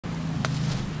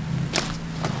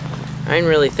I didn't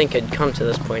really think I'd come to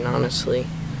this point, honestly.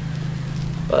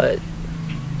 But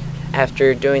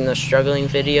after doing the struggling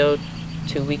video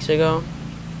 2 weeks ago,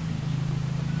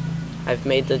 I've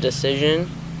made the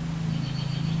decision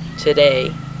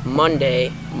today,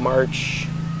 Monday, March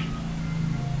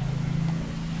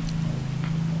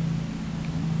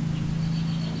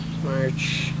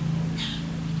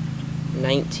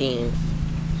 19th,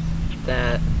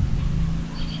 that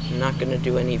I'm not gonna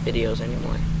do any videos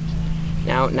anymore.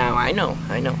 Now I know.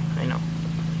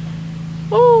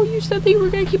 Oh, you said that you were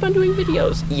gonna keep on doing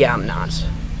videos. Yeah, I'm not.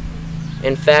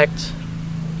 In fact,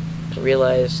 I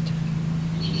realized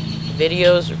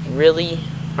videos really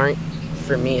aren't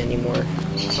for me anymore.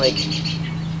 Like,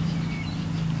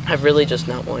 I've really just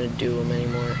not wanted to do them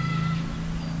anymore.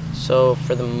 So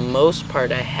for the most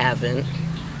part, I haven't,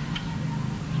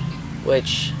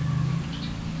 which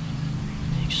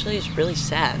actually is really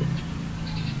sad.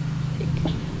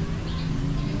 Like,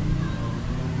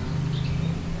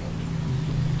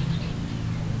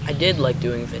 I did like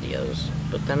doing videos,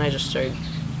 but then I just started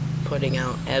putting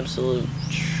out absolute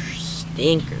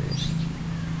stinkers.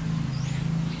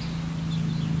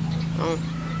 Oh,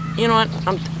 you know what?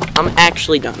 I'm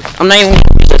actually done. I'm not even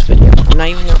gonna use this video. I'm not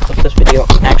even gonna clip this video.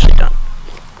 I'm actually done.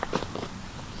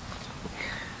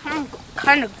 I'm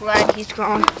kind of glad he's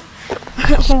gone.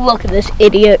 Look at this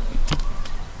idiot.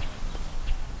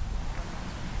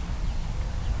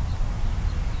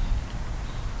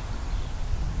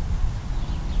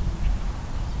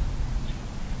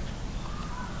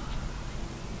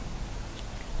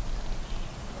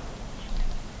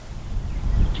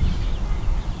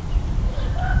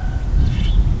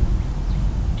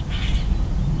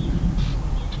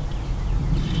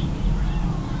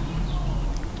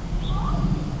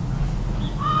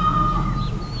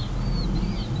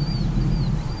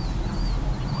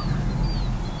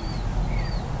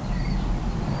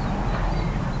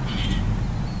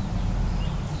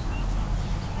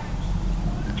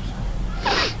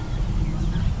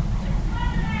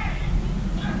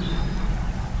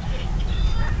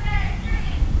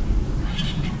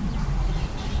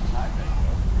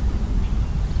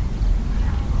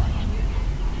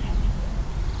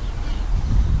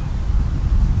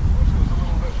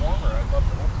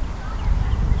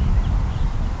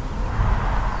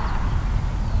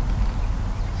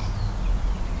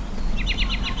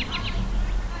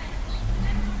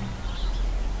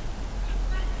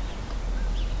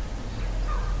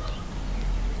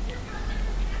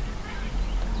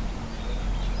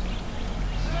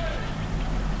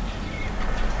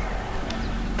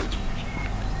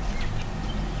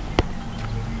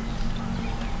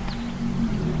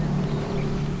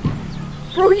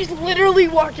 Bro, he's literally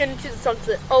walking into the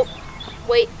sunset. Oh,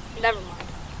 wait, never mind.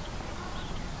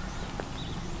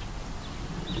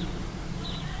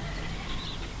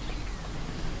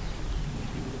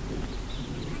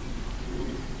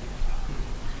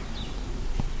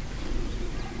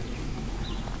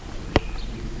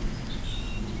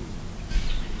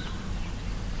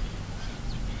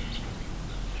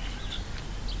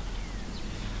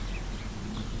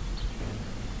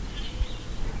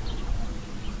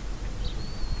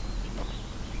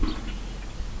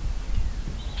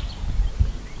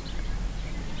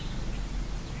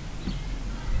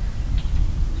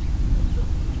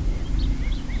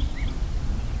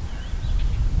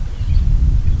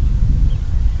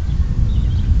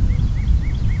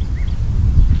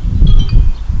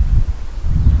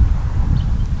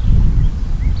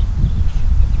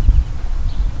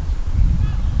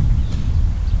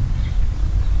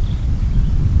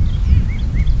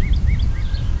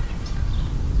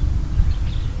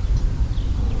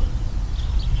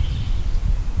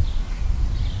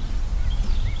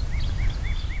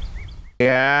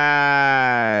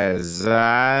 Guys,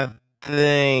 I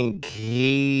think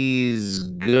he's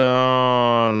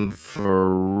gone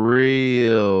for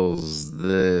reals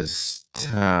this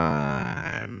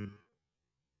time.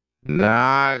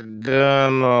 Not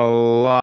gonna lie.